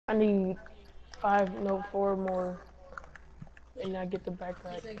I need 5, no, 4 more. And I get the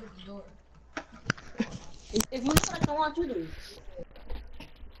backpack. If you like, I want you to.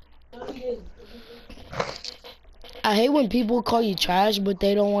 I hate when people call you trash, but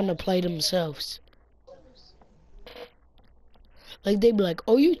they don't want to play themselves. Like, they be like,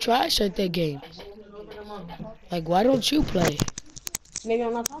 oh, you trash at that game. Like, why don't you play? Maybe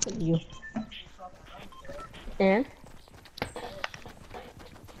I'm not talking to you. And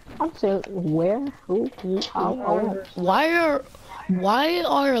I'm saying where, who, how, what. Why are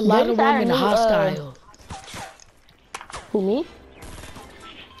a They lot just of added women a new, hostile? who, me?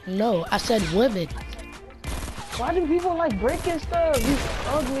 No, I said women. Why do people like breaking stuff? You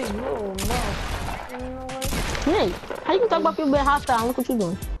ugly little mouth. You know what? Hey, how you can talk about people being hostile? Look what you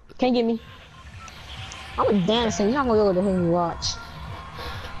doing. Can't get me. I'm dancing. You're not gonna be able to hear me watch.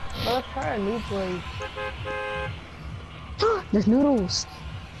 But let's try a new place. There's noodles.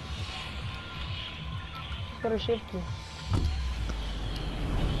 Let's go to Shifty.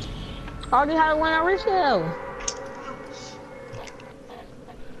 I already had one at resale.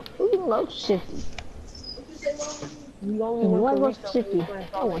 Who loves Shifty? We only Who went to loves retail. Shifty? We went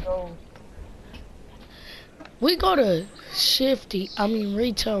to solid gold. We go to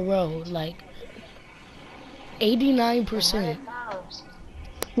Retail Road, like 89%.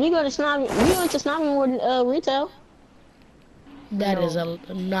 You go to Snobby. You went to Snobby with retail.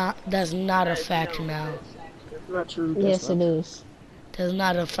 That's not a fact now. That's not true. Yes, it is. That's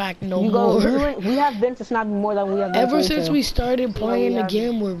not a fact no You go. more. We have been to Snobby more than we have been to Ever retail. since we started playing the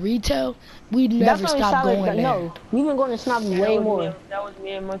game with retail, we never That's when we stopped started. going there. No, we've been going to Snobby way more. That was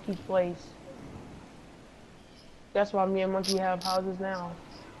me and Monkey's place. That's why me and Monkey have houses now.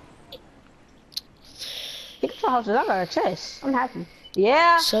 Pick up your houses. I got a chest. I'm happy.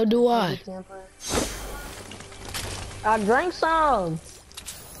 Yeah. So do I. I drank some.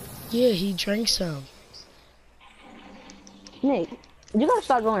 Yeah, he drank some. Nick, you gotta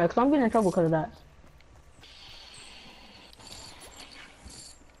stop going there, cause I'm getting in trouble because of that.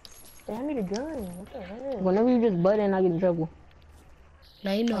 Hey, I need a gun. What the hell? Whenever you just butt in, I get in trouble.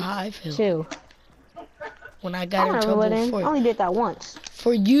 Now you know how I feel. Chill. When I got in trouble I only did that once.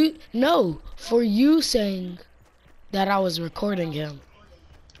 for you saying that I was recording him.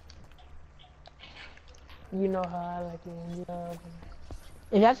 You know how I like it when you love.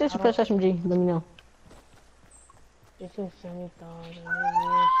 If that's just press SMG, let me know. It's in semi-thongs.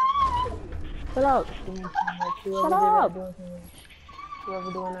 Shut up. Shut up.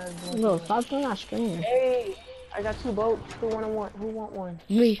 Whoever doing that is doing No, stop doing that screen. Hey, I got 2 boats. Who want one?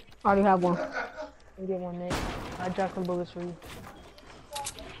 Me. I already have one. You get one, Nick. I dropped some bullets for you.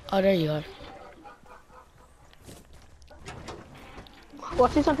 Oh, there you are. Oh, I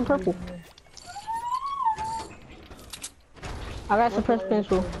see something purple. I got suppressed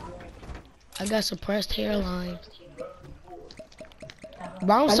pencil. I got suppressed hairline.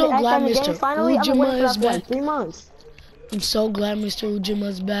 But I'm so glad Mr. Ujima is back. 3 months. I'm so glad Mr. Ujima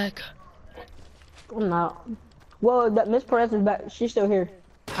is back. I'm not. Well, that Miss Perez is back. She's still here.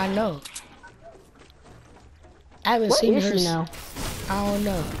 I know. I haven't What seen is her. she now? I don't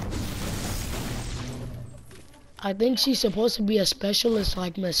know. I think she's supposed to be a specialist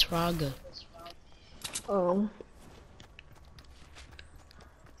like Miss Raga.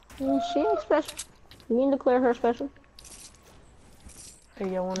 She ain't special. You need to declare her special.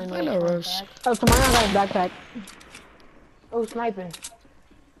 Hey, y'all wanna know? I know, Rose. Oh, Tamara got his backpack. Oh, sniping.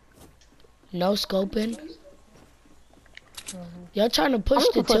 No scoping. Y'all trying to push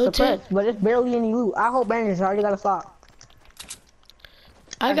the I'm gonna tilted? suppress, but it's barely any loot. I hope Bandits already got a slot.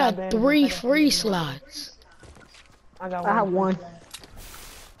 I got 3 free slots. I have one.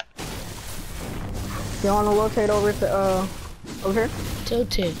 You wanna rotate over to over here?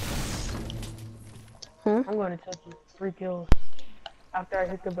 Tilted. I'm going to touch you. 3 kills. After I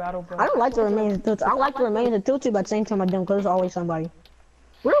hit the battle bus. I don't like the remains of tilted. I like the remains of tilted, but at the same time I don't, because there's always somebody.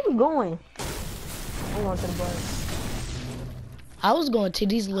 Where are we going? I'm going to the bus. I was going to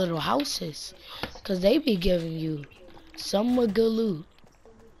these little houses, cause they be giving you some good loot.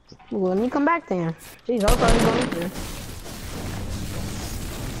 Well, let me come back then. Jeez, I was already going through.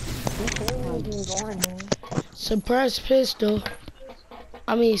 Suppressed pistol.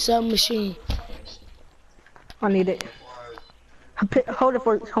 I mean submachine. I need it. Hold it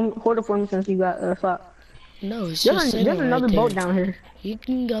for me since you got a slot. No, it's just sitting There's another right boat there. down here. You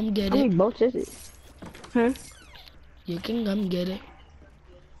can come get How many it. boats is it? You can come get it.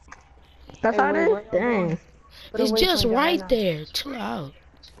 That's how it is? Dang. It's just right there. Chill out.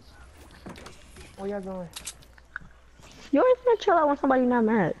 Where y'all going? You always want to chill out when somebody's not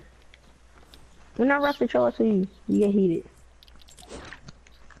mad. We're not rushing to chill out till you get heated.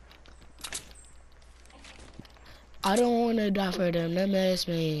 I don't wanna die for them. That mess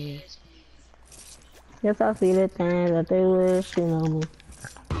me. Yes, I see the thing that they wish, you know me.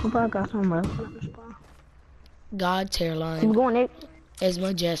 Hope I got some rest. God's Keep hairline going, Nick. is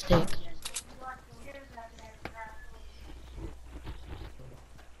majestic.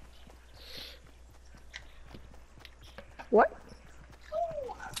 What?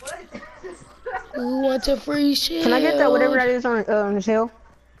 Who wants a free shield? Can I get that, whatever that is on this hill?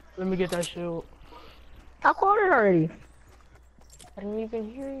 Let me get that shield. I called it already. I didn't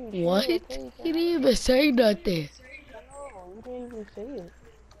even hear you. What? He didn't even say nothing. No, you didn't even say it.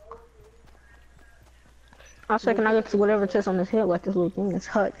 I said, can I get to whatever it says on this hill, like this little thing, this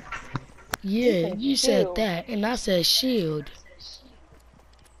hut? Yeah, said you said shield. that, and I said shield.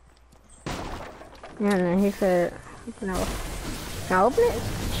 Yeah, and then he said, no. Can I open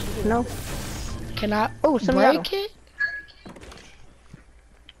it? No. Can I Oh, semi-auto. break it?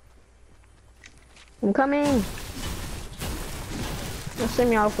 I'm coming. I'll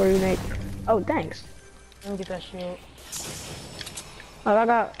semi-auto for you, Nick. Oh, thanks. Let me get that shield. Oh, I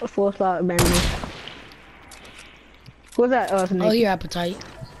got a full slot bandage. Who's that? Oh, Snake. your appetite.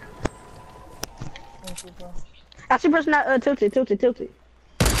 Thank you, bro. I see person that tilted. I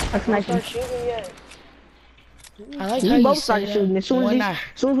Don't sniped him. start shooting yet. I like We how you both say started shooting that. as soon When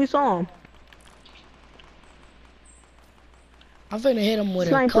as we saw him. I'm finna hit him with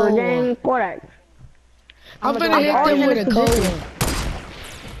a Sniper, cold dang one. Kodak. I'm finna hit always them in with a this cold position.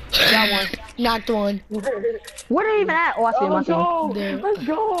 one. Got one. Knocked one. Where they even at? Oh, I see him. I Let's see him. go! There. Let's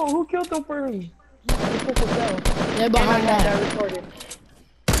go! Who killed them first? They're behind that. Recorded.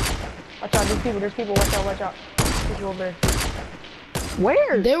 Watch out, there's people, watch out. People over there.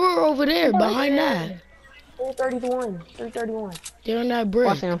 Where? They were over there, behind that. 331. They're on that Oh, I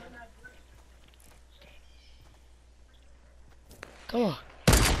brick. see him. Come on.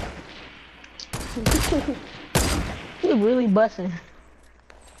 He really busting.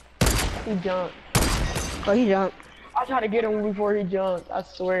 He jumped. Oh, he jumped. I tried to get him before he jumped. I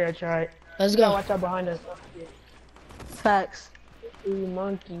swear I tried. Let's You gotta go. watch out behind us. Facts. You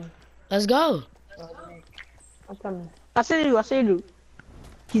monkey. Let's go. I'm coming. I see you.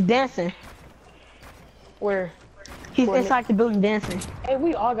 He's dancing. Where? He's Coordinate. inside the building dancing. Hey,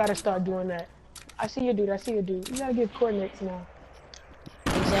 we all gotta start doing that. I see you, dude. You gotta get coordinates now.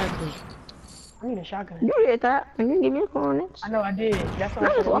 Exactly. I need a shotgun. You did that, and you give me the coordinates. I know I did. That's what I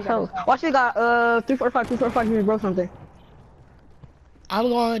Nice, said. We gotta also. start. Watch, he got 345. He broke something. I'm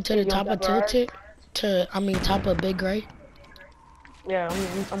going to the You top want of that Tilted. Top of Big Gray. Yeah,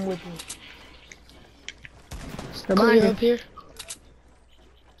 I'm with you. They're behind Clear you. up here.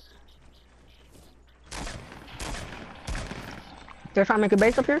 They're trying to make a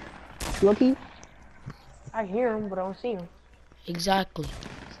base up here. Low key. I hear him, but I don't see him. Exactly.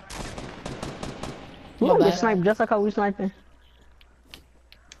 We My gonna get bad. sniped just like how we sniping.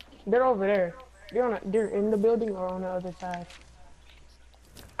 They're over there. They're in the building or on the other side.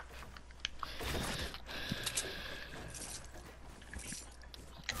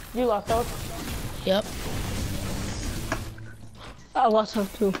 You lost health? Yep. I lost her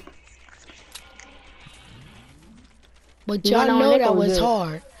too. But You y'all went on know Nick that or was good?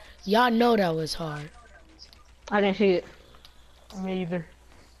 hard. Y'all know that was hard. I didn't see it. Me either.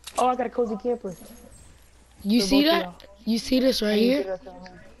 Oh, I got a cozy camper. You For see both of that? y'all. You see this right here?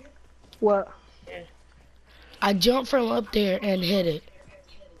 What? I jumped from up there and hit it.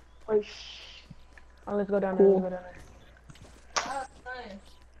 Wait, shh. Oh, let's go down Cool. there. I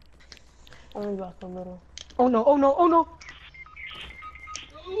only lost a little. Oh no.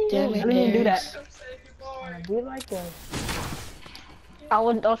 Damn I it, didn't even do Aries. that. I do like that. I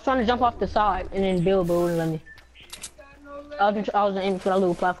was trying to jump off the side and then build, but it wouldn't let me. I was aiming for that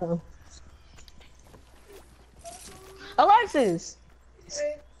little platform. Alexis!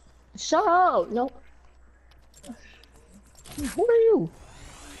 Shut up! No. Who are you?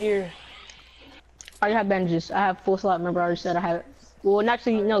 Here. I have bandages. I have full slot. Remember, I already said I have it. Well,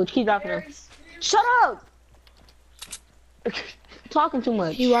 actually, no. Keep dropping them. Shut up! Talking too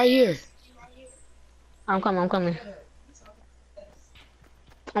much. He right here. I'm coming.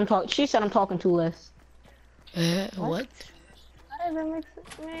 She said I'm talking too less. What? That doesn't make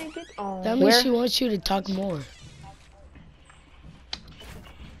sense, man. Get on. That means Where? she wants you to talk more.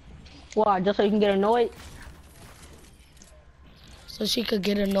 Why? Just so you can get annoyed? So she could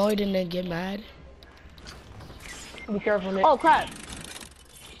get annoyed and then get mad. Be careful, Nick. Oh crap!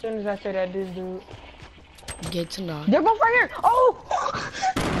 As soon as I say that, this dude. Get to knock. They're both right here!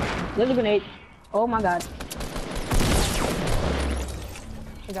 Oh! There's a grenade. Oh my god.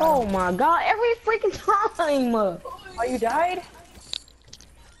 I got Oh him. my god, every freaking time! Oh, you died?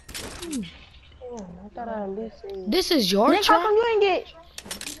 Damn, I thought I at least saved. This is your Nick, how truck? come you ain't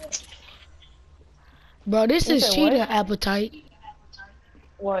get? Bro, this You is said cheating what? appetite.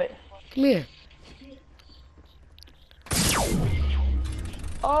 What? Come here.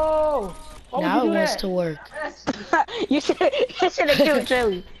 Oh! Why would Now you it do wants that? to work. you should have killed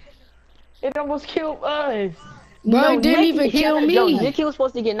Chili. It almost killed us. Bro, No, it didn't Nick, even kill no, me. Nick, he was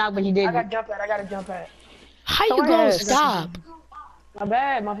supposed to get knocked, but he I didn't. got jump at. I gotta jump at. How So you I gonna asked. stop? My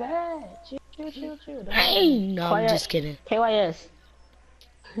bad, my bad. Chill, chill, chill, chill. Don't worry. Hey, no, I'm Quiet. just kidding. KYS.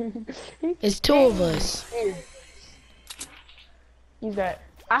 It's two of us. Here. Use that.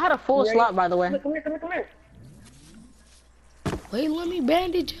 I had a full You ready? slot, by the way. Come here, come here, come here. Wait, let me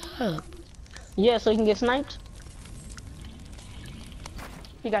bandage up. Yeah, so you can get sniped.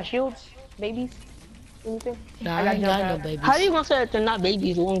 You got shields, babies, anything? Nah, I ain't jump got no pad. babies. How do you gonna say that they're not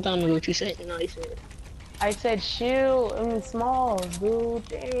babies a long time ago? What you said? No, you said. I said shield, small, dude.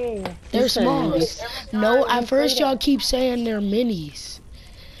 Dang. They're You said small. babies. No, time at you first say that- y'all keep saying they're minis.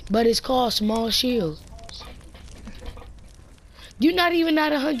 But it's called small shield. You're not even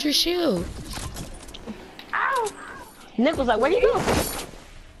at 100 shield. Ow! Nick was like, where'd you go?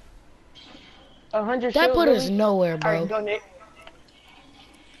 100 That shield, put us really? nowhere, Alright, bro. go, Nick.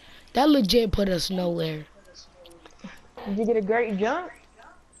 That legit put us nowhere. Did you get a great jump?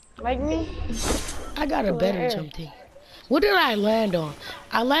 Like me? I got a Ooh, better air. jump thing. What did I land on?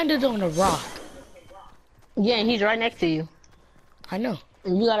 I landed on a rock. Yeah, and he's right next to you. I know.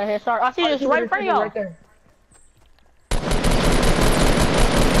 And you got a head start. I see this right in front of y'all. Right there.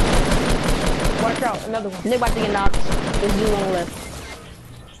 Watch out, another one. Nick about to get knocked. There's you on the left.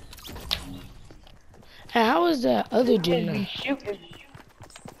 Hey, how was that other dude? He's now? shooting.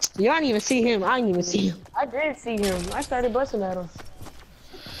 You don't even see him. I didn't even see him. I did see him. I started busting at him.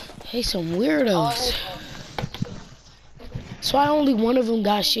 Hey, some weirdos. So why only one of them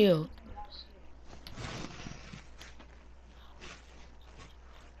got shield?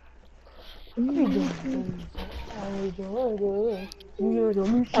 What are you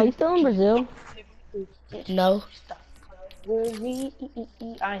doing? Are you still in Brazil? No,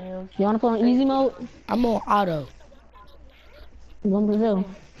 I am. You wanna play on easy mode? I'm on auto. You in Brazil?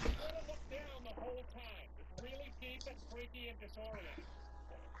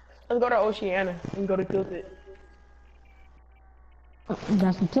 Let's go to Oceana and go to Tilt It.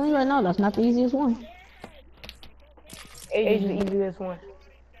 I'm telling you right now, that's not the easiest one. Asia is the easiest one.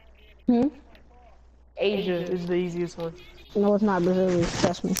 Hmm? Asia is the easiest one. No, it's not Brazil. Is,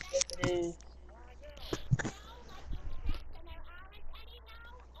 trust me. Yes, it is.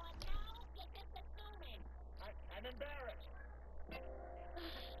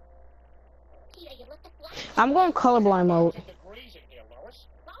 I'm going colorblind mode.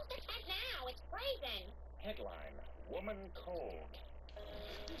 Headline: Woman cold.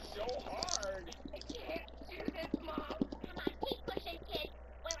 So hard. I can't do this, Mom. Come on, keep pushing, kid.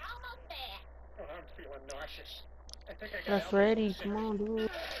 We're almost there. Oh, I'm feeling nauseous. I think I got That's ready. Come on, dude.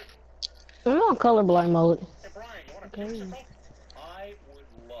 I'm on colorblind mode. Hey, Brian, you want a Okay. popsicle? I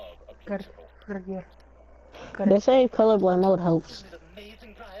would love a Got it. popsicle. Got it. Yeah. They say colorblind mode helps. Isn't it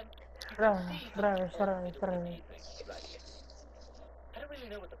amazing, Brian? Sorry. I don't really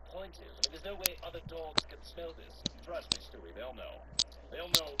know what the point is. I mean, there's no way other dogs can smell this. Trust me, Stewie, they'll know. They'll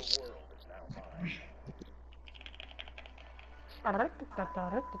know the world is now mine.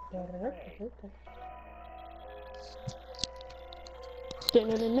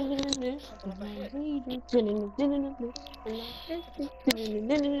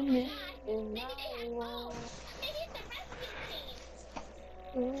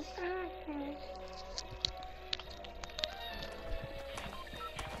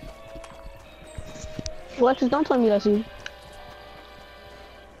 Alexis, don't tell me that's you.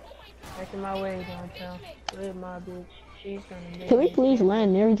 Making my way downtown. With my bitch. She's gonna make Can we me please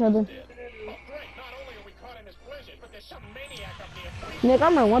land near each other? Great, not only are we caught in this blizzard, but there's some maniac up here. Nick, I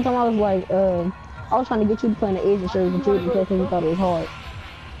remember one time I was like, I was trying to get you to play in the Asian series, but you didn't play because you thought it was hard.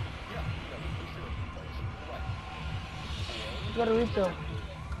 Go to retail.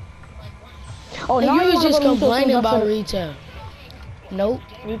 Oh, Hey, now you was wanna just go to retail complaining since I about said- retail. Nope.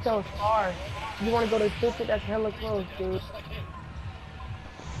 Retail's far. You wanna go to Tilt It? That's hella close, dude.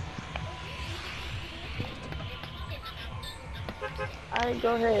 Alright,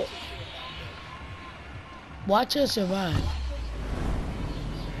 go ahead. Watch us survive.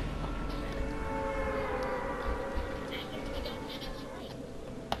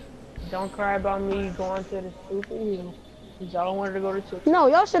 Don't cry about me going to the stupid hill. Cause y'all wanted to go to Tilt It. No,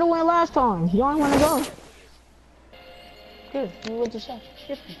 y'all should have went last time. Y'all didn't want to go. Good. You went to shop.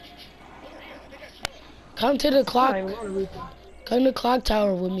 Come to the I clock. don't even want to retail. Come to the clock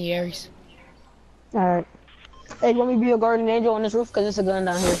tower with me, Aries. Alright. Hey, you want me to be a guardian angel on this roof? Cause it's a gun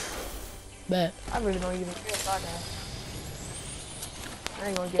down here. Bet. I really don't even care if I die. I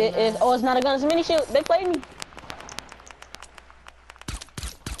ain't gonna get mad. Oh, it's not a gun, it's a mini shield. They played me.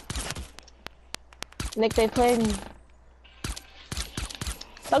 Nick, they played me.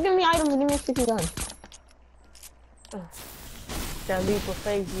 Don't give me items, give me a sticky gun. That lethal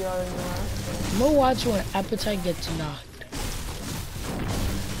phase, you already know. I'm gonna watch when Appetite gets knocked.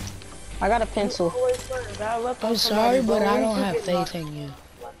 I got a pencil. I'm sorry, but I don't have faith in you.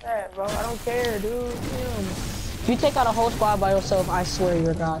 Like that, bro. I don't care, dude. Damn. If you take out a whole squad by yourself, I swear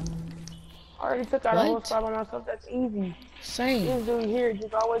you're God. I already took out a whole What? squad by myself. That's easy. Same. This dude here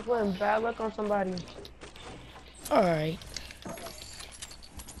just always putting bad luck on somebody. Alright.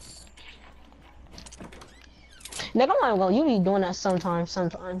 Nick, I'm not gonna, you be doing that sometimes.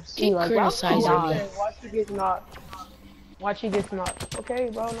 Keep You like, criticizing wow, me. Watch he get knocked. Watch he gets knocked. Okay,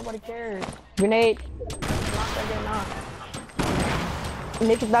 bro. Nobody cares. Grenade. Knocked, I get knocked.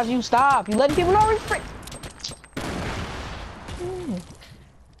 Nick, that's you. Stop. You letting people know we're frick.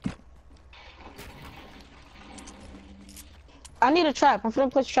 I need a trap. I'm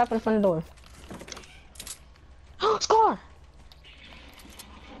finna place a trap in front of the door. Scar!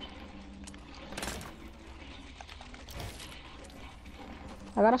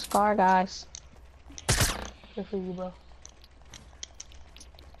 I got a scar, guys. Good for you, bro.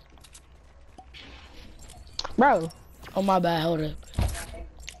 Bro, Oh my bad, hold up.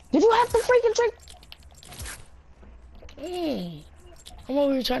 did you have the freaking trick? I'm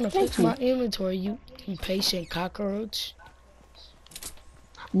over here trying to Thank fix you. my inventory, you impatient cockroach.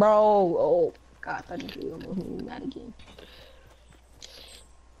 Bro, oh God, I just almost made me mad again.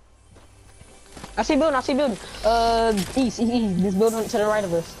 I see building, east, this building to the right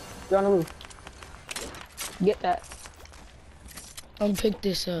of us. You're on the roof. Get that. I'm pick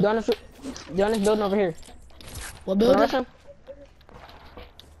this up. They're on this building over here. What Wanna rush building? him?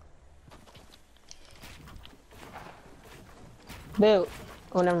 Build.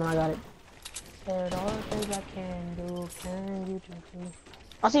 Oh, never mind, I got it. Said all the things I can do, can you do too?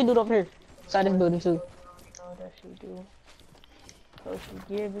 I see a dude over here. Inside this building too. Know that she do. So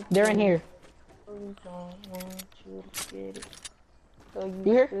she give it. They're to in you. here. So you don't want you to get it. So you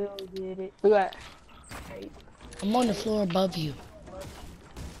You here? still get it. Where you at? Right. I'm on the floor above you.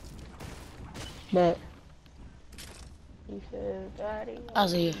 Bet. He said, Daddy. I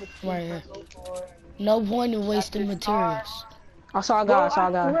see you. I'm right here. No point in wasting materials. I saw a Bro, guy,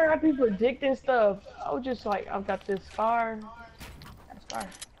 I swear I be predicting stuff. I was just like, I've got this scar. Got a scar.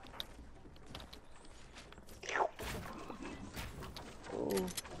 Ooh,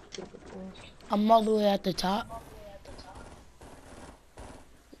 stupid thing. I'm all the way at the top.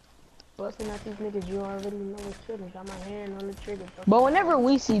 Busting at these niggas, you already know it's shooting. Got my hand on the trigger. But whenever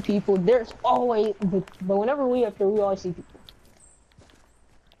we see people, there's always, but whenever we up there, we always see people.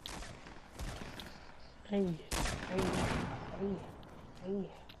 Hey, hey, hey, hey.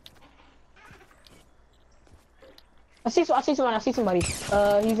 I see somebody.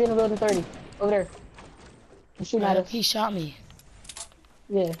 He's in the building 30. Over there. He's shooting at us. He shot me.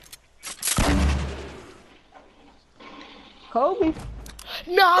 Yeah. Kobe.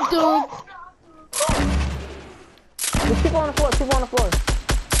 Knocked him! There's people on the floor,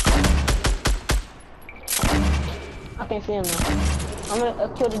 I can't see him now. I'm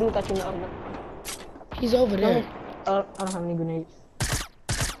gonna kill the dude that you know. He's over there. I don't have any grenades.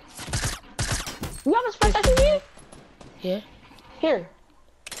 You have a spec SUV? Yeah? Here.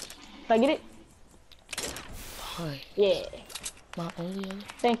 Can I get it? Fine. Yeah. My only other.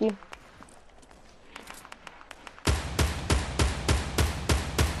 Thank you.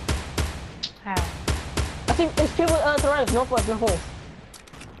 How? I think it's people to the right, northwest.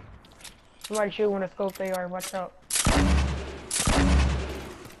 Somebody shoot when a scope they are. Watch out.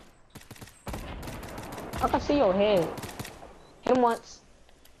 I can see your head. Hit him once.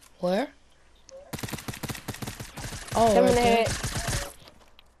 Where? Oh, Hit him right in the there. head.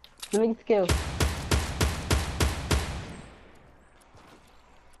 Let me get the kill.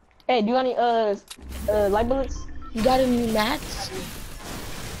 Hey, do you got any light bullets? You got any mats?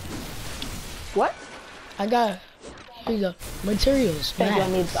 What? I got, here you go, materials, Thank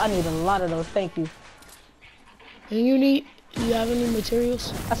you. mats. I need a lot of those. Thank you. And you have any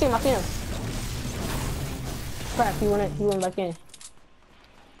materials? I see him. Crap, he went back in.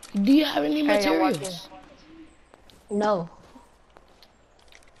 Do you have any Hey, I'm watching. materials? No.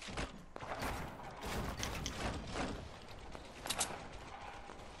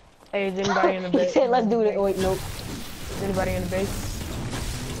 Hey, is anybody in the He base? said, let's do it. Oh, wait, nope. Is anybody in the base?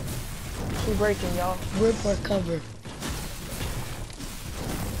 Who's breaking, y'all? Rip or cover?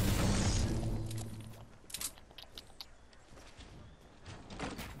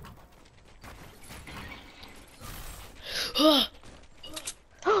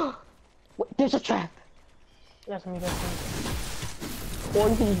 Wait, there's a trap. That's me, that's me. Or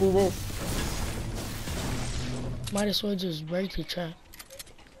you can just do this. Might as well just break the trap.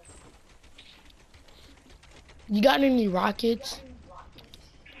 You got any rockets?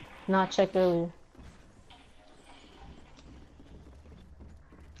 Not checked earlier.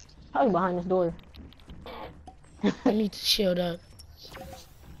 Probably behind this door. I need to shield up.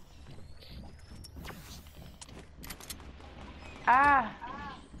 Ah!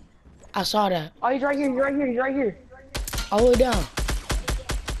 I saw that. Oh, he's right here, he's right here, he's right here. All the way down.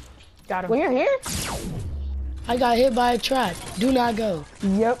 Got him. When you're here? I got hit by a trap. Do not go.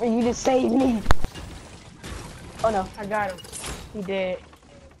 Yep, and you just saved me. Oh no. I got him. He dead.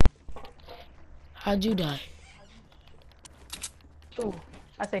 How'd you die? Ooh.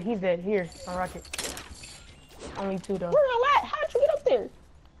 I said he's dead. Here, on rocket. Only 2 though. Where am I at? How did you get up there?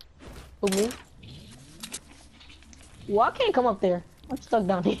 Who, me? Well, I can't come up there. I'm stuck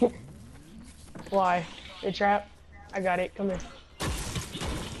down here. Why? The trap? I got it. Come here.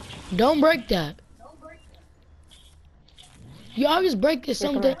 Don't break that. You always break it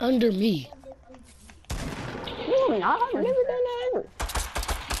something under me. No, I've never done that ever.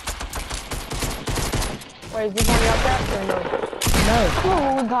 Wait, is this one your trap or no? No,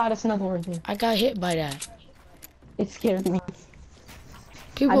 Oh god, it's nothing worth it. I got hit by that. It scares me.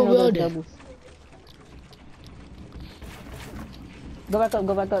 People know will those do. doubles. Go back up,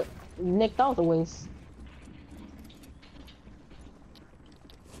 go back up. Nick, that was a waste.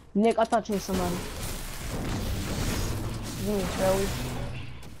 Nick, I thought you were somebody. You mean Shelly?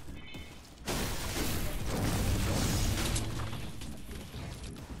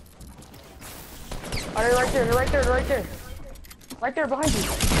 Oh, they're right there, they're right there, they're right there. Right there behind you.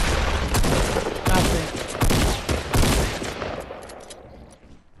 Not there.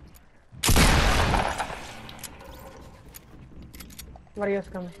 Somebody else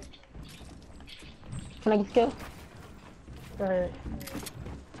coming. Can I get the kill? Go ahead.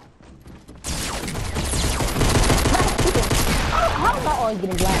 How am I always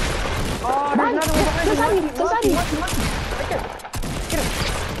getting black? Oh, there's another one behind you. Society, Monkey. Right there. Get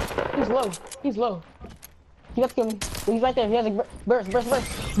him. He's low. He's low. You got to kill me. Oh, he's right there. He has a burst.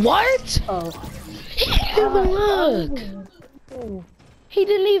 What? Oh. He didn't even look. Ooh. He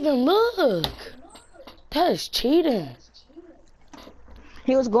didn't even look. That is cheating.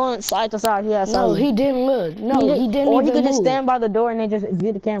 He was going side to side. He had No, something. he didn't look. No, he didn't or even he could move. just stand by the door and then just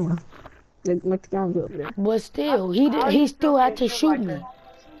view the camera. Like, make the camera go over there. But still, he still had to shoot me.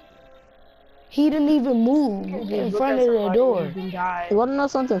 He didn't even move in front of the door. You wanna know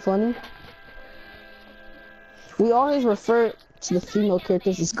something funny? We always refer to the female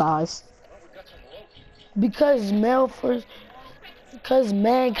characters as guys. Because mankind.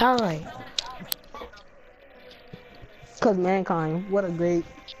 Cause mankind, what a great,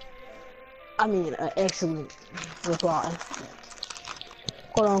 I mean, an excellent reply.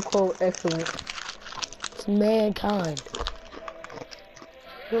 Quote unquote excellent. It's mankind.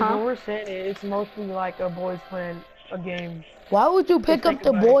 Dude, when we're saying it, it's mostly like a boys playing a game. Why would you pick up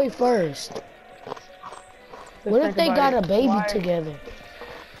the boy first? Just What if think they about got a it. baby Why- together?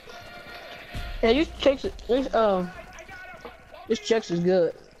 Yeah, this checks is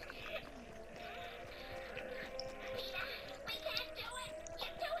good.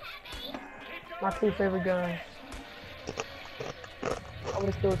 My 2 favorite guns. I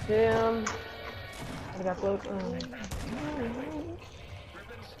would've killed him. I got those.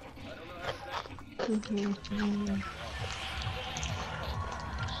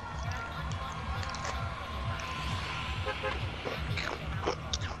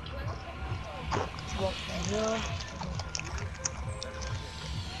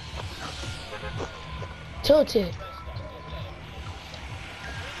 Tilt it.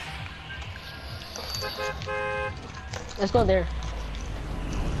 Let's go there.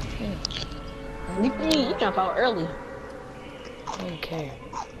 You jump out early. Okay.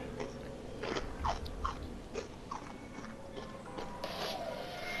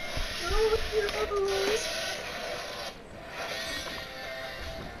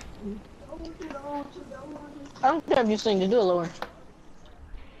 I don't care if you sing, just do it lower.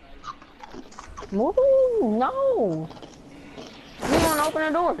 Move, no. You wanna open the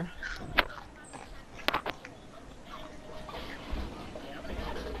door.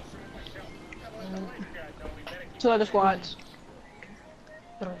 2 other squads.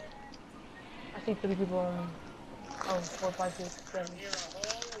 3. I see 3 people on. Oh, 4, 5, 6, 7. It's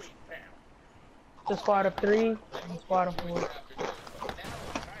a squad of 3 and a squad of 4.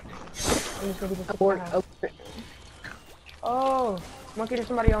 And these people sit in the house. Oh, monkey, there's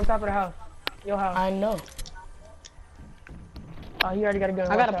somebody on top of the house. Your house. I know. Oh, you already got a gun.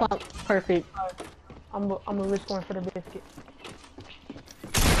 I got a Watch out. pump. Perfect. I'm a risk one for the biscuit.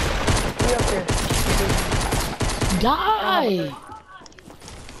 He up there. Die!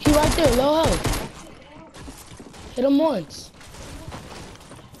 He right there, low health. Hit him once.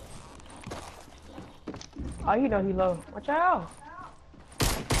 Oh, you know he low. Watch out.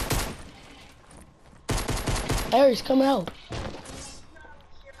 Aries, come out.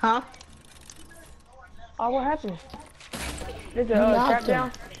 Huh? Oh, what happened? There's You a knocked trap him.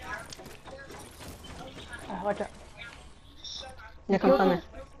 down. Watch out. Yeah, I'm coming.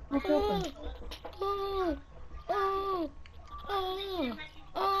 Who killed him?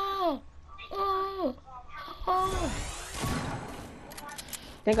 I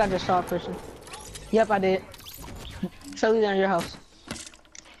think I just saw a person. Yep, I did. Charlie's in your house.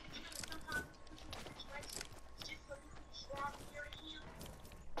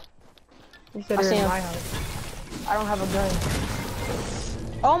 He said I they're see in him. my house. I don't have a gun.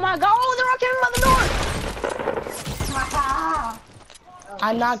 Oh my god! Oh, they're all coming by the door!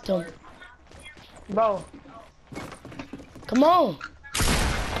 I knocked him. Bro, Come on.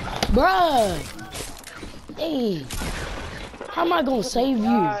 Bruh. Hey. How am I gonna save you?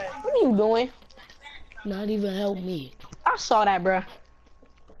 What are you doing? Not even help me. I saw that, bruh.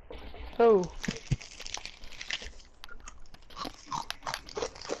 who?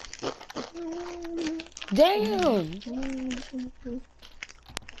 Damn.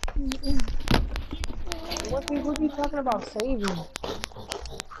 What you talking about saving?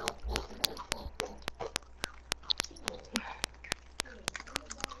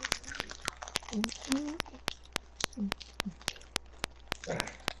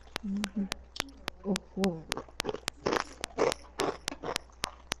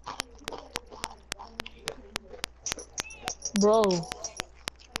 Bro.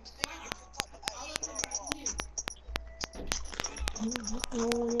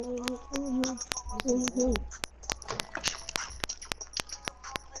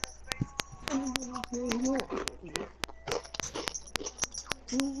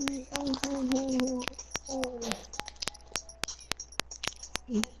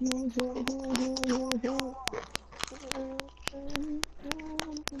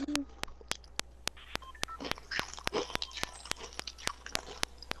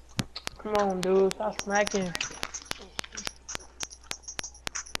 Come on, dude. Stop smacking.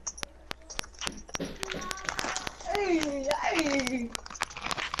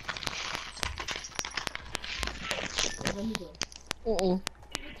 Mm-mm.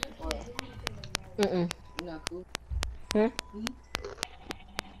 Mm-mm. Hmm?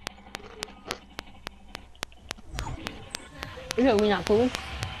 You said we not cool?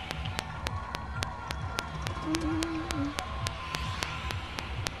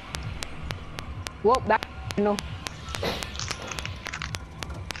 Well, back. No.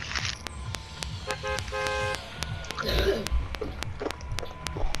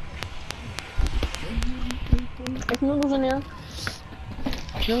 If noodles in there,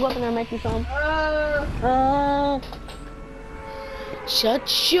 you go up in there and make you some.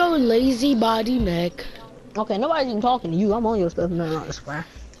 Shut your lazy body neck. Okay, nobody's even talking to you. I'm on your stuff now, not the square.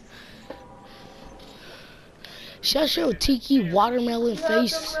 Shut your tiki watermelon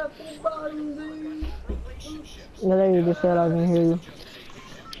face. The lady just said I didn't hear you.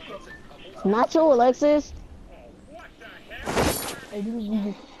 Nacho, Alexis.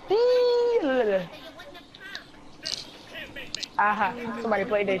 Aha, somebody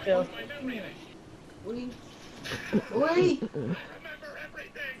played themselves.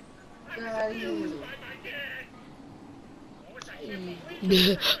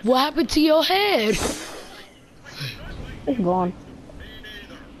 What happened to your head? It's gone.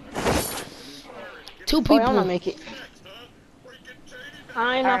 Two Oh, people. I'm not make it.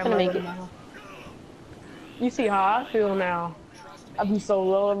 I ain't not gonna make it. You see how I feel now. I be so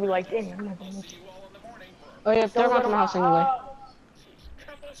low, I be like, damn, I'm not gonna make it. Oh yeah, they're going to my house anyway.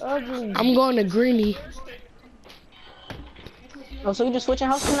 Ugly. I'm going to Greenie. Oh, so you just switching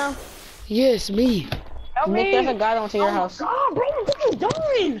houses now? Yes, me. Help Nick, me. there's a guy onto your house. God, bro, what are you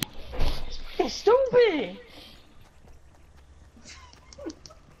doing? It's stupid.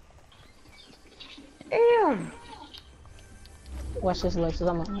 Damn. Watch this, Alexis.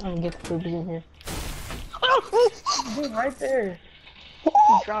 I'm gonna get the food in here. Dude, right there. He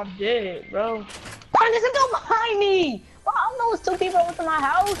dropped dead, bro. Bro, there's a dude behind me! Bro, I don't know it's two people into my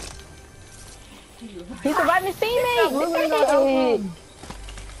house. He survived his teammate!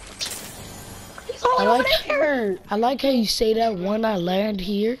 He's all over there! I like how you say that when I land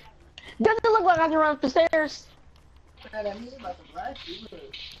here. Does it look like I can run up the stairs? I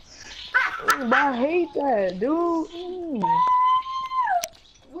hate that, dude.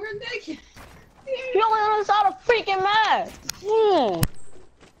 You only on the side of freaking mad.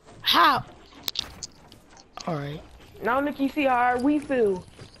 How? Alright. Now let you see how we feel.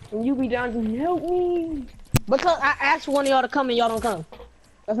 When you be down to help me. Because I asked one of y'all to come and y'all don't come.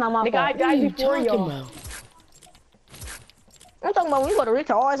 That's not my The guy fault. What are died you before talking y'all. about? I'm talking about when you go to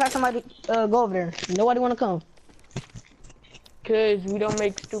Richard, always have somebody go over there. Nobody wanna come. Cause we don't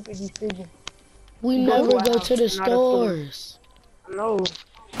make stupid decisions. We You go never to a go house, to the not a store. stores. No.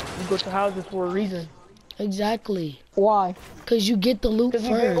 You go to houses for a reason. Exactly. Why? Cause you get the loot Cause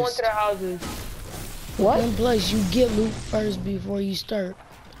we've been going to first. the houses. What? And plus, you get loot first before you start.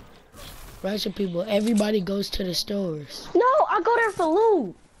 Ratchet people, everybody goes to the stores. No, I go there for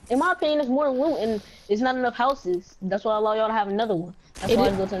loot. In my opinion, it's more loot and it's not enough houses. That's why I allow y'all to have another one. That's why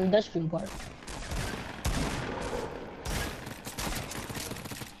I go to the industrial park.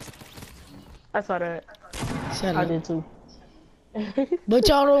 I saw that. Shut I up. did too. But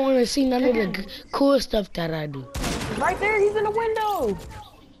y'all don't want to see none of the cool stuff that I do. Right there, he's in the window.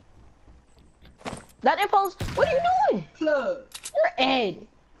 That impulse, what are you doing? You're Ed.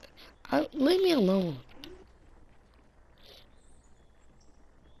 Leave me alone.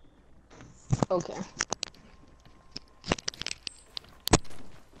 Okay.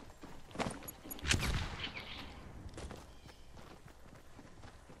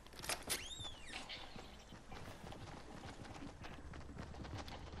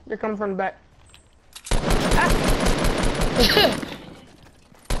 They're coming from the back.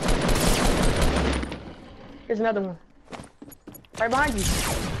 Here's another one. Right behind you.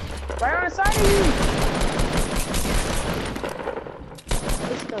 Right on the side of you.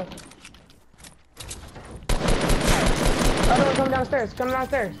 Good stuff. Other one coming downstairs. Coming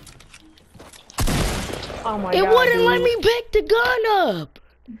downstairs. Oh my god. It wouldn't let dude. me pick the gun up.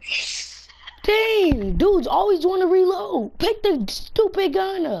 Dang, dudes always want to reload. Pick the stupid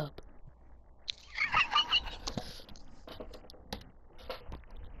gun up.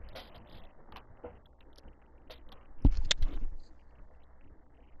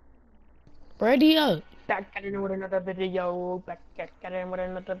 Ready up. Back at it with another video. Back at it with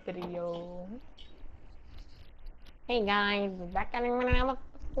another video. Hey guys, back at it with another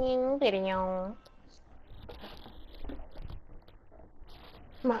fucking video.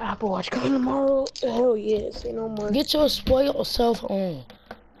 My Apple Watch coming tomorrow. Hell yeah, say no more. Get your spoiled self on.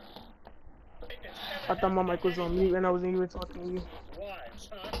 I thought my mic was on mute and I wasn't even talking to you. Wives,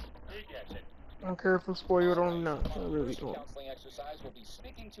 huh? He gets it. I don't care if I'm spoiled or not. I really don't. Counseling exercise will be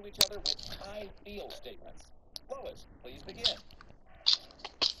speaking to each other with I feel statements. Lois, please begin.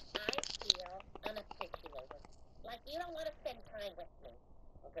 I feel unappreciated. Like you don't want to spend time with me.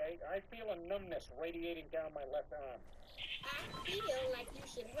 Okay, I feel a numbness radiating down my left arm. I feel like you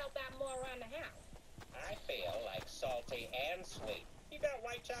should help out more around the house. I feel like salty and sweet. You got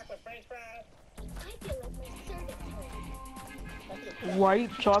white chocolate french fries? I feel like we serve it home. White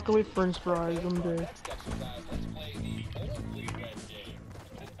chocolate french fries, I'm dead. Next exercise, let's play the only red game.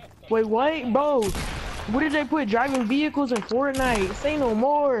 Wait, what? Bro, what did they put driving vehicles in Fortnite? Say no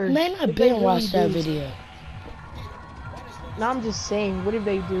more. Man, I What they been watched that do? video. No, I'm just saying, what did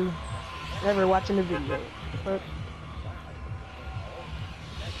they do? Never watching the video. But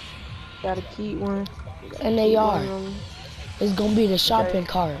got a key one. And they are. It's gonna be the shopping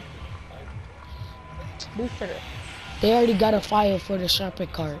cart. Do shit. They already got a file for the shopping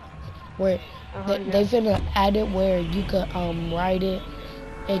cart. Where they finna add it where you could ride it.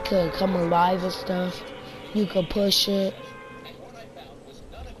 It could come alive and stuff. You could push it. And what I found was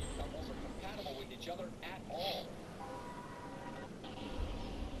none of you couples are compatible with each other at all.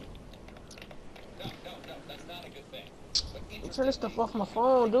 No, that's not a good thing. But Turn this stuff off my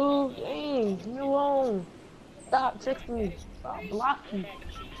phone, dude. Dang, leave me alone. Stop texting me. Stop blocking.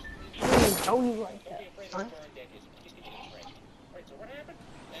 I didn't know you like that. Huh? Wait, so what happened?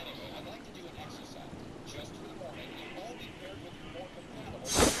 anyway, I'd like to do an exercise. Just for the moment, you'll all be paired with more compatible.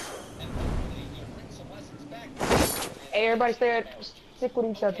 And hopefully you'll bring some lessons back. Hey, everybody stick with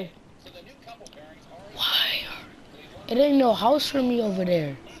each other. So the new couple pairings are Why? It ain't no house for me over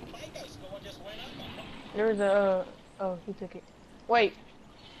there. There's a, oh, he took it. Wait.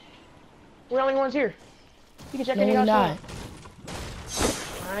 We're the only ones here. You can check No, any we house you not. want.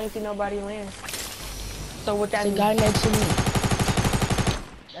 I ain't see nobody land. So what that The mean? guy next to me.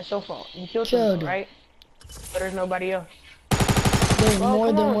 That's your fault. You killed Killed him, him. right? But there's nobody else. There's Bro, more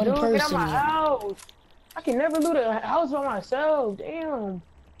come than on, one dude, get out person my here. house. I can never loot a house by myself. Damn.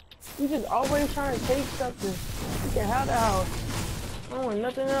 You just always trying to take something. You can have the house. I don't want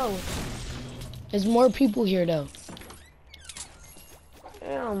nothing else. There's more people here though.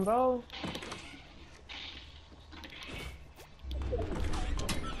 Damn, bro.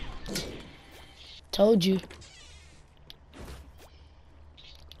 told you.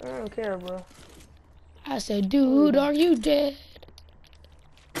 I don't care, bro. I said, dude, are you dead?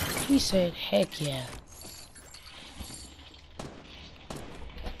 He said, heck yeah.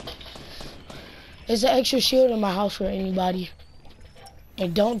 There's an extra shield in my house for anybody.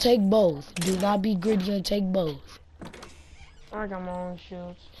 And don't take both. Do not be greedy and take both. I got my own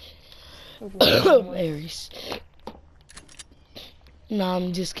shields. Look at me. Aries. Nah,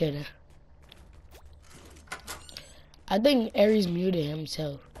 I'm just kidding. I think Aries muted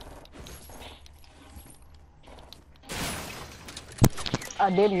himself. I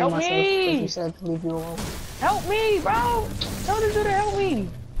did mute Help myself, but me! you said to leave you alone. Help me, bro! Tell this dude to help me!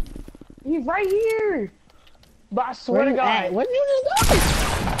 He's right here! But I swear Where to you at? God. Where did you just go?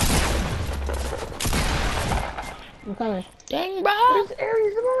 I'm coming. Dang, bro. Where's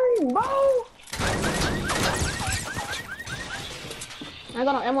Aries going, bro? I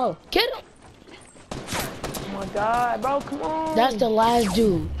got no ammo. Get him. Oh my God, bro, come on! That's the last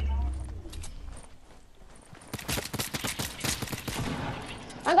dude.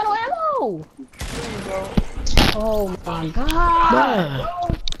 I got no ammo. There you go. Oh my God.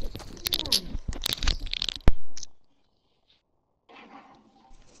 Bruh.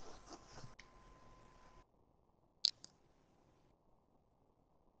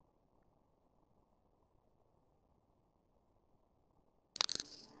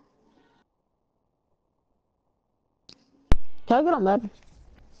 Can I get on map?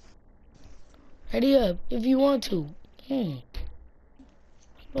 Ready up if you want to.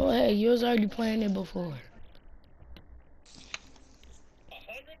 Go ahead. You was already playing it before. 100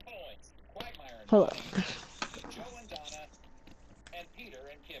 points. Quagmire and Hold up. Bonnie, Joe and Donna, and Peter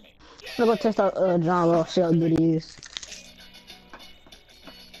and Kimmy. I'm gonna go test out John Ross, see how good he is.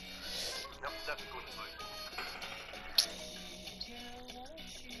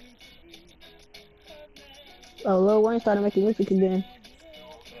 Oh, Lil Wayne started making music again.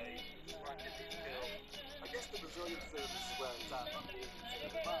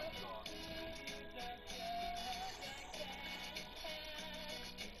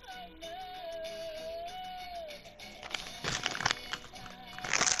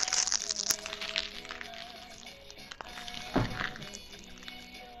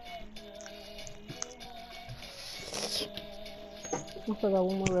 I still got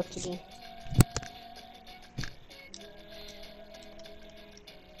one more left to do.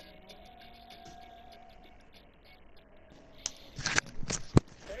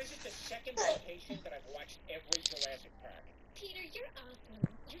 There isn't a second vacation that I've watched every Jurassic Park. Peter, you're awesome.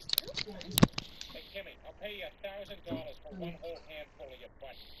 You're so funny. Hey, Kimmy, I'll pay you $1,000 for one whole handful of your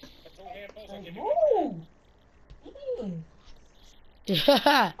butt. For two handfuls, I'll give you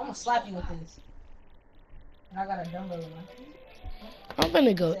I'm gonna slap you with this. And I got a dumbbell in my hand. I'm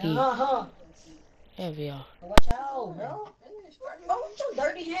gonna go eat. Uh-huh. Heavy y'all. Watch out, bro. Bro, with your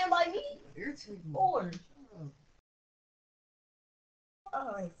dirty hand like me. Lord.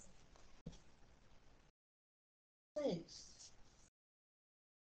 Alright. 6,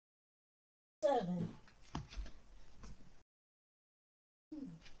 7.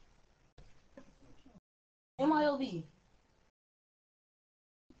 MILB.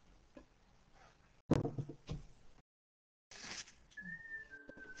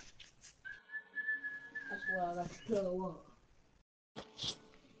 That's why I got the pillow up.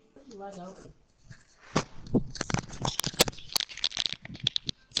 Like out.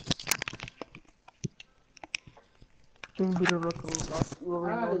 Jimmy be the rookie. You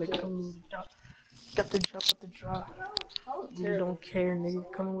already know they come with the drop. Got the drop with the drop. You don't care, nigga.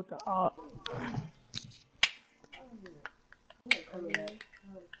 Coming with the op.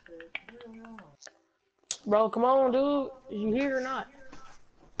 Bro, come on, dude. Is you here or not?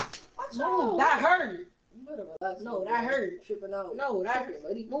 No, that hurt. No, that hurt. No, that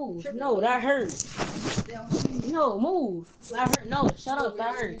hurt. Move. No, that hurt. No, move. That hurt. No, shut up.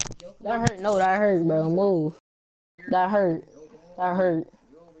 That hurt. That hurt. No, that hurt, bro. Move. That hurt. That hurt.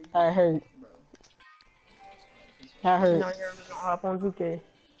 That hurt. That You're hurt. not here to hop on 2K.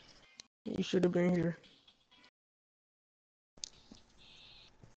 You should have been here.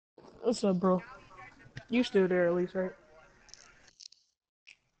 What's up, bro? You still there at least, right?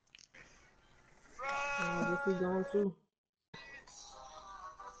 I guess we going too.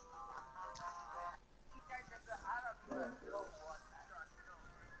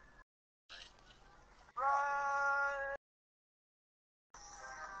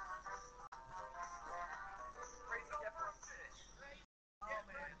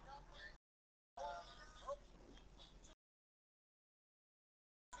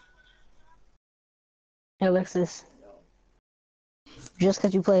 Alexis, just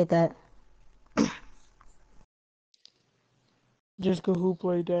because you played that, Just 'cause who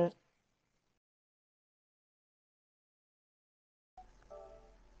played that?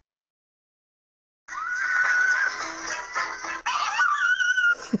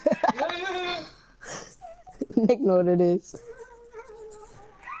 Nick know what it is.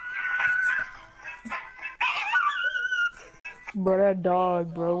 Bro, that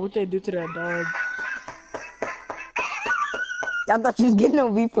dog, bro. What they do to that dog? I thought you was getting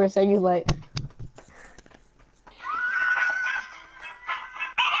no beat for a second. You was like,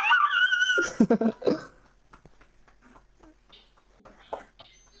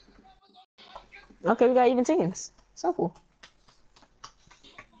 okay, we got even teams. Simple.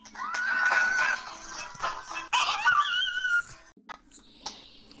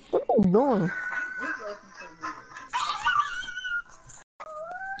 What are you doing?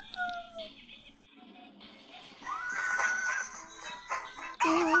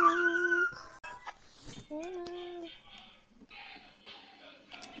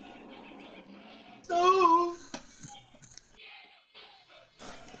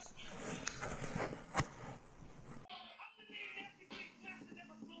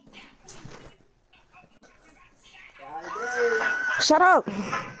 Shut up.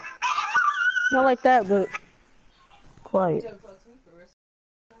 Not like that, but quiet.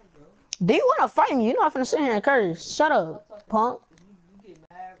 Do you want to fight me? You're not finna sit here and curse. Shut up, punk.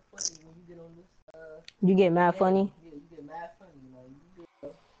 You get mad funny?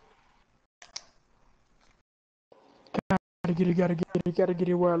 Gotta get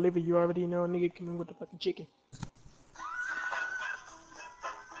it where I live it. You already know, nigga coming with the fucking chicken.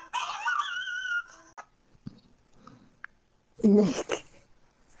 Nick.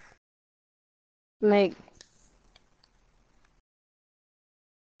 Nick.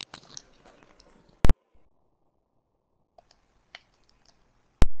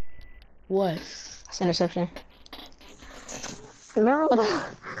 What? That's interception. Remember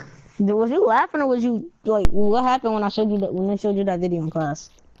was you laughing or was you like what happened when I showed you that when I showed you that video in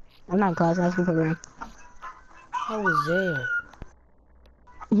class? I'm not in class, I'm asking program. I was there.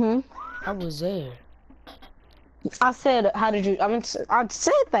 I was there. I said how did you I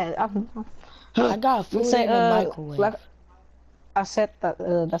said that. I got food say, in the microwave. I said that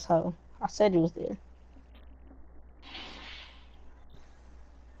that's how I said you was there.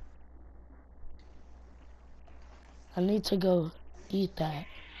 I need to go eat that.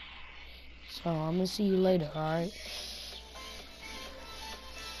 So I'm gonna see you later, alright?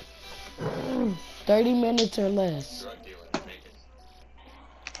 30 minutes or less.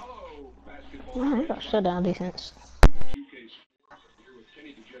 I got shut down defense.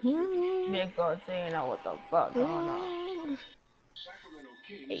 Nick saying know what the fuck going on.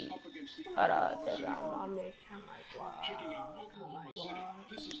 Hey, hold on, check out my mix. I'm like, wow.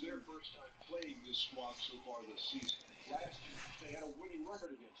 This is their first time playing this squad so far this season. Last year, they had a winning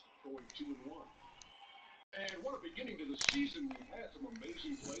record against them, going 2-1. And what a beginning to the season we've had. Some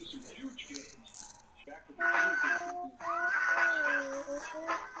amazing plays, some huge games. Back to the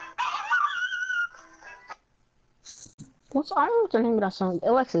What's I don't know what the name of that song?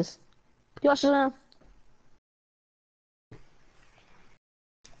 Alexis. You watch that?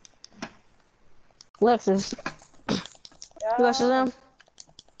 Alexis. You watch them?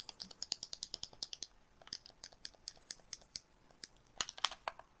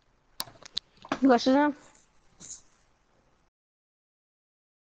 You watch them?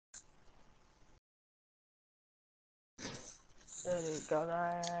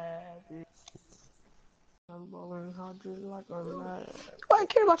 I'm bowling hard just like a mad. I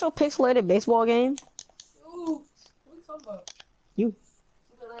care about your pixelated baseball game. Ooh, what you talking about? You.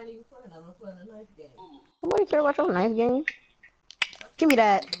 Because I ain't even playing. I'm playing a knife game. Nobody care about your knife game. Give me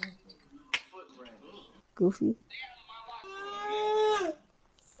that. Goofy.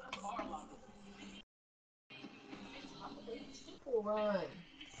 People run.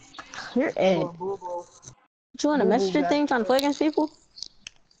 You're Ed. Boo boo. You on a Boo boo messenger got thing trying to play against people?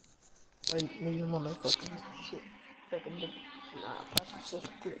 nigga motherfucking shit. Take a look. Nah, that's just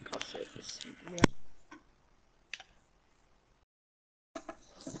quick. I'll say this. Yeah.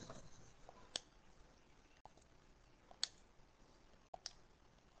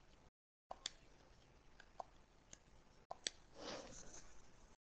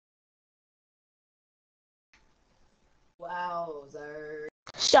 Wow, sir.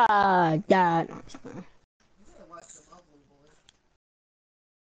 Shot that.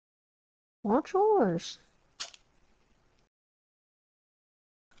 Watch yours.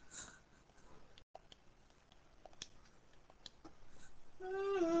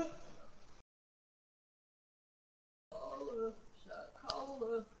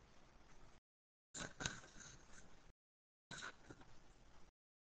 Cola.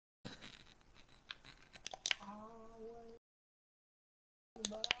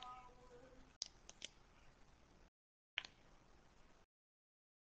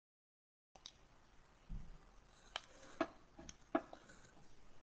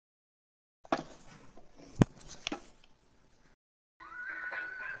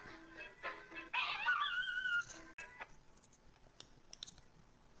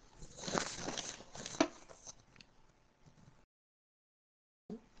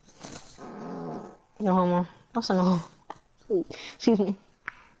 No homo. Also no homo. Excuse me.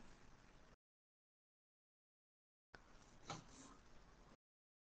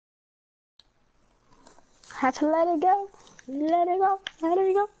 Had to let it go. Let it go. Let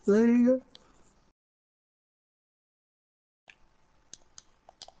it go. Let it go.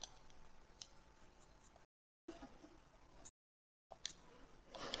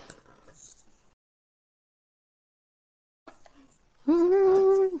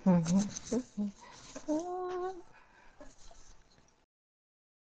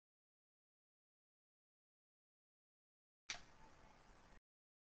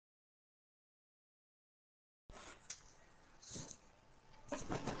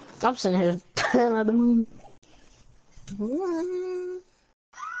 I'm sitting here playing at the movie.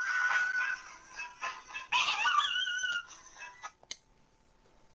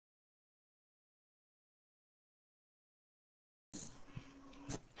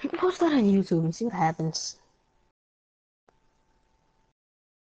 Post that on YouTube and see what happens.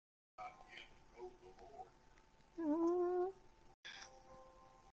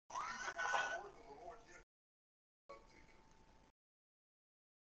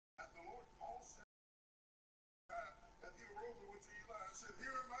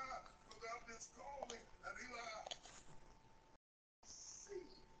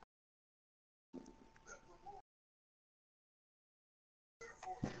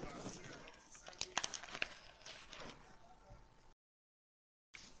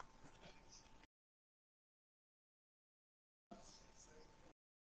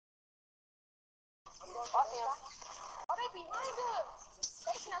 Oh, they behind us.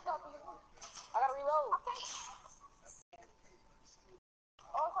 They snuck up here. I gotta reload. Okay.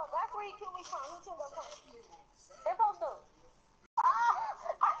 Oh, so that's where he killed me from. He killed us from. They're both them.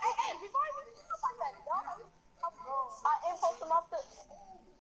 Hey, before I do stuff like that, don't I impulse them off the.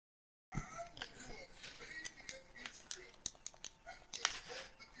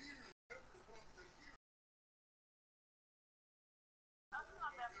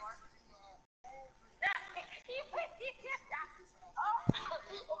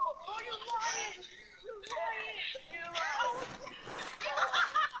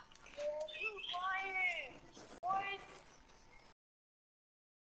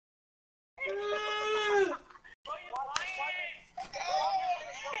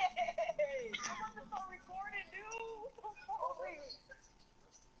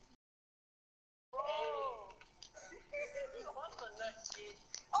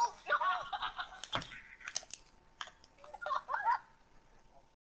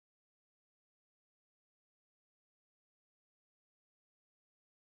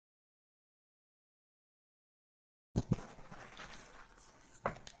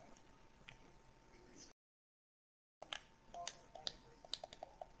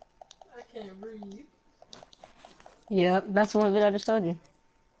 I can't breathe. Yep, that's the one that I just told you.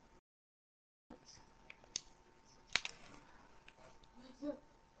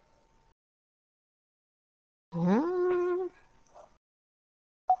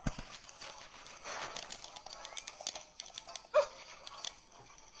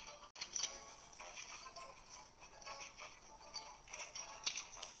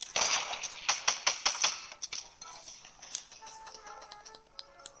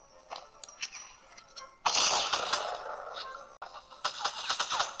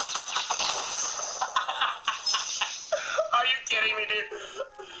 Are you kidding me, dude?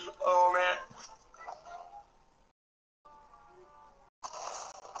 Oh, man.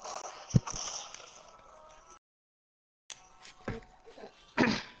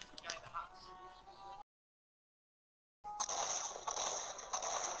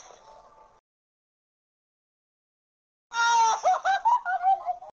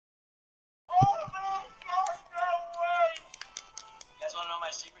 You guys want to know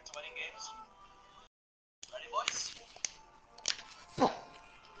my secret to winning games? Ready, boys?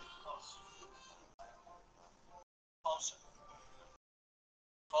 Closer. Closer.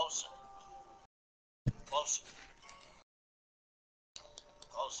 Closer. Closer.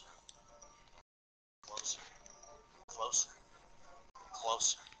 Closer. Closer. Closer.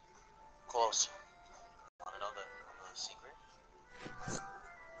 Closer. Closer. Want to know the secret?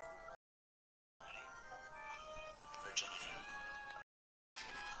 Ready? Virginity.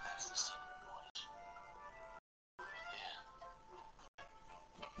 That's the secret, boys. Yeah.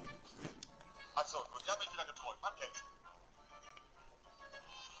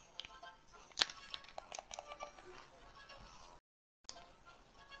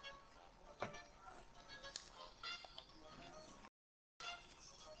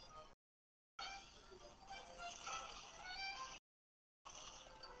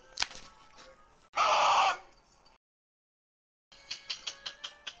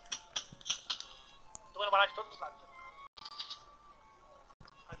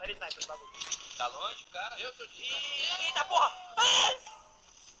 Eita porra!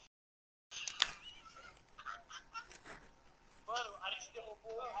 Mano, a gente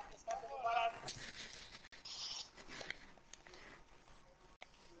derrubou. Os caras derrubaram.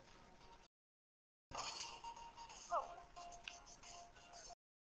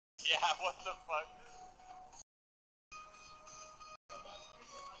 Yeah, what the fuck?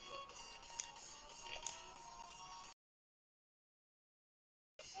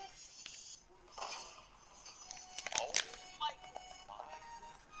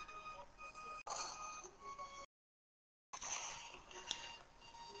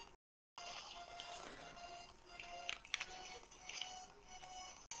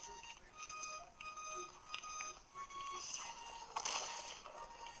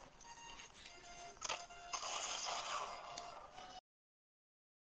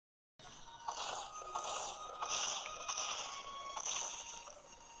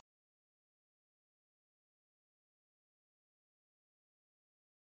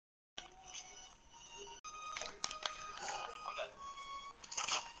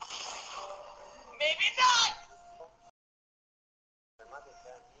 Maybe not!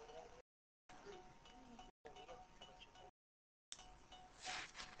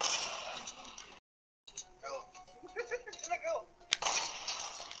 Let go!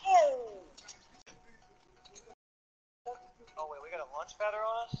 Oh! Oh wait, we got a launch pattern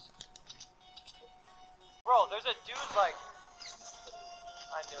on us? Bro, there's a dude like...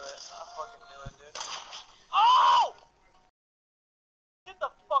 I knew it. I fucking knew it, dude. Oh! Get the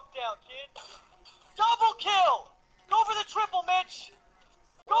fuck down, kid! Double kill! Go for the triple, Mitch!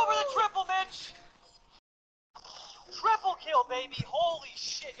 Go for the triple, Mitch! Triple kill, baby! Holy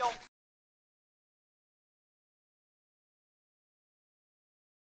shit, yo!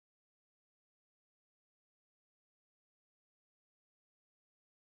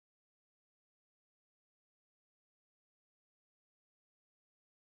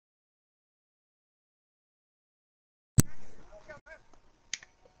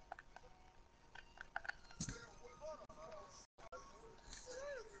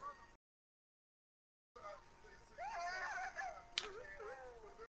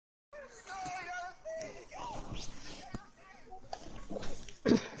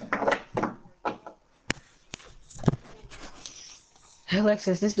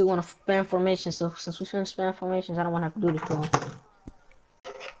 Alexis, this dude want to spam formation, so since we shouldn't spam formations, I don't want to have to do this to him.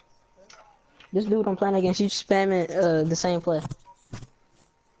 This dude I'm playing against, you spamming the same play.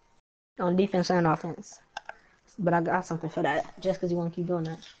 On defense and offense. But I got something for that, just because you want to keep doing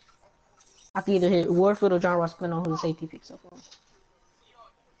that. I can either hit Warfield or John Ross, depending on who the safety picks up on.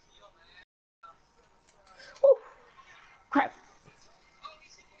 Woo! Crap.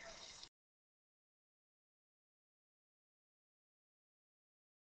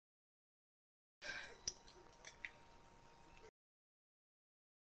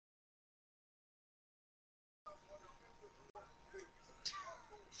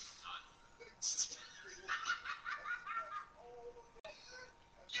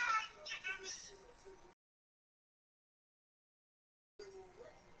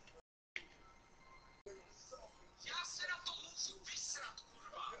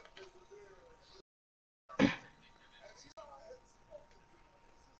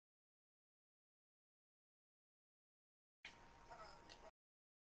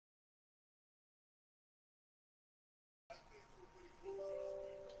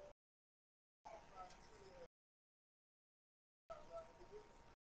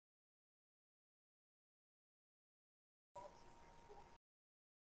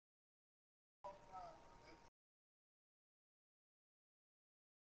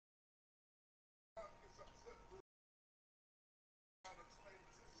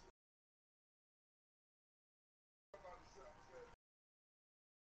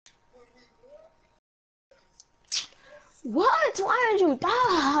 What? Why did you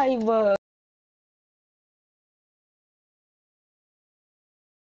dive?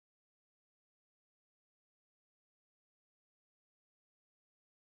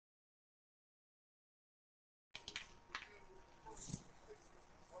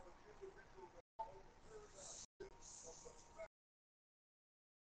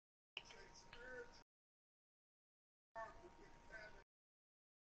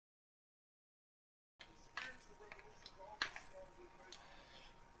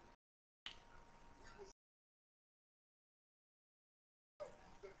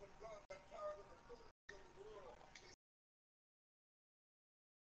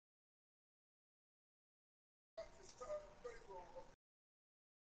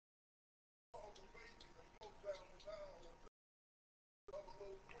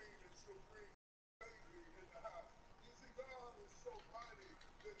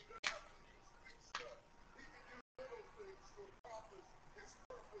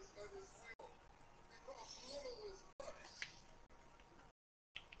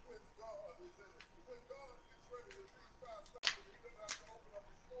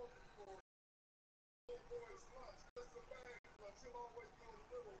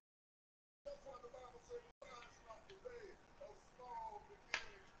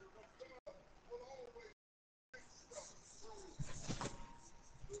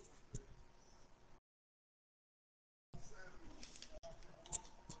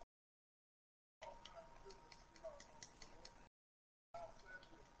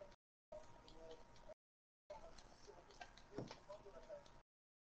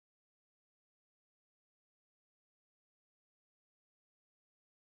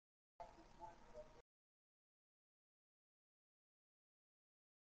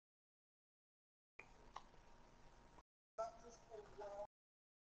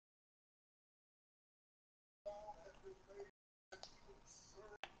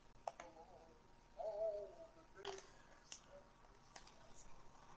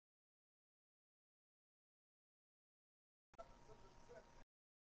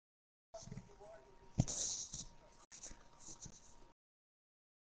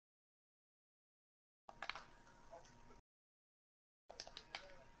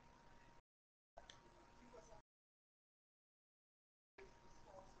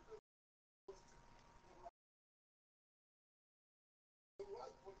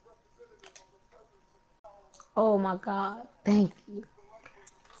 Oh my God. Thank you.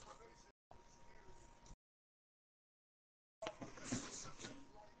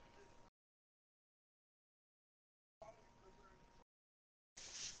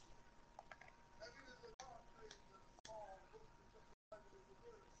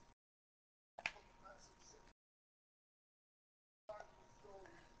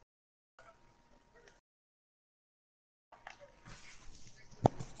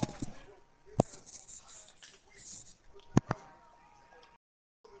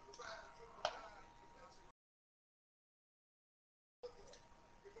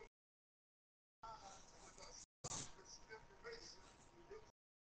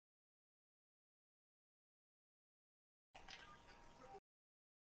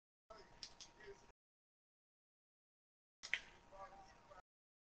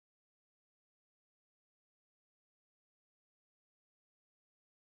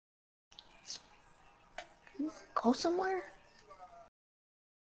 Go somewhere?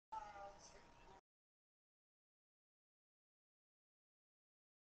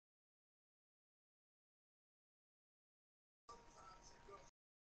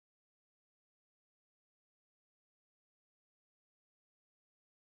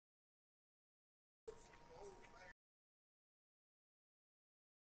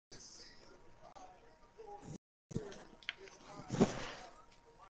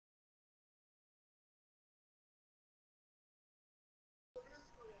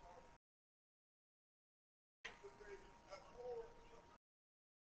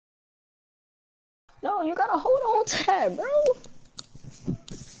 No, you gotta hold on to that, bro.